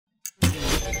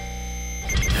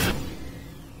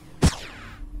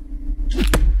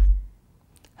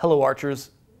Hello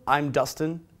archers, I'm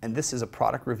Dustin, and this is a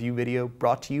product review video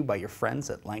brought to you by your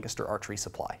friends at Lancaster Archery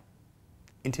Supply.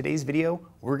 In today's video,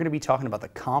 we're going to be talking about the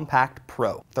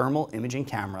CompactPRO Thermal Imaging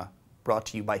Camera brought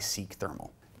to you by Seek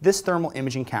Thermal. This thermal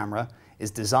imaging camera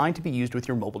is designed to be used with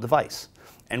your mobile device,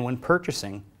 and when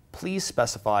purchasing, please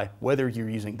specify whether you're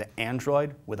using the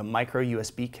Android with a micro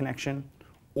USB connection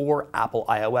or Apple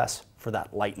iOS for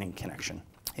that Lightning connection.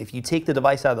 If you take the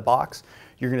device out of the box,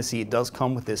 you're going to see it does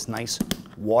come with this nice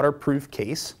waterproof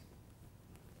case.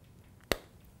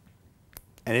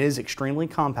 And it is extremely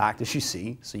compact, as you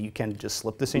see, so you can just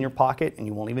slip this in your pocket and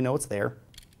you won't even know it's there.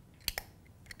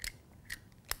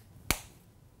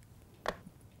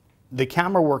 The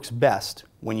camera works best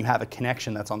when you have a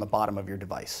connection that's on the bottom of your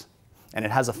device. And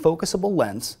it has a focusable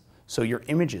lens, so your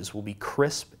images will be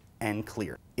crisp and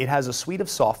clear. It has a suite of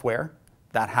software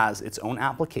that has its own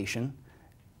application,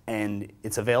 and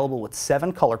it's available with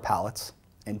 7 color palettes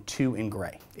and 2 in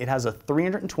gray. It has a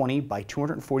 320 by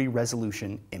 240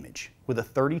 resolution image with a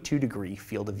 32-degree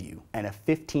field of view and a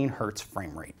 15 Hertz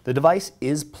frame rate. The device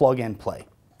is plug and play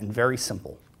and very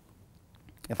simple.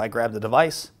 If I grab the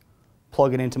device,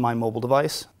 plug it into my mobile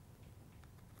device,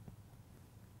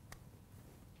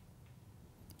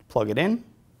 plug it in,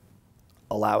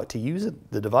 allow it to use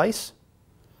the device,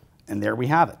 and there we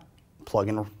have it. Plug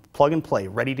and play,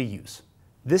 ready to use.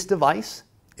 This device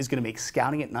is going to make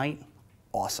scouting at night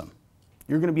awesome.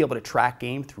 You're going to be able to track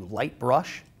game through light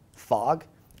brush, fog,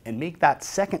 and make that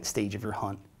second stage of your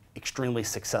hunt extremely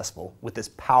successful with this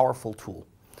powerful tool.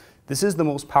 This is the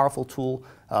most powerful tool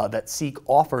that Seek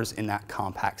offers in that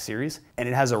compact series, and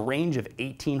it has a range of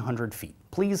 1,800 feet.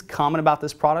 Please comment about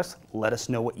this product, let us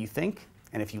know what you think,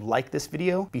 and if you like this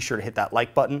video, be sure to hit that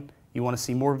like button. You want to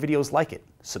see more videos like it,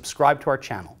 subscribe to our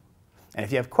channel. And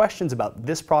if you have questions about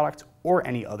this product or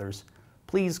any others,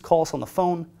 please call us on the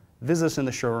phone, visit us in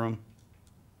the showroom,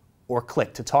 or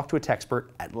click to talk to a techspert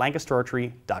at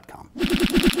lancasterarchery.com.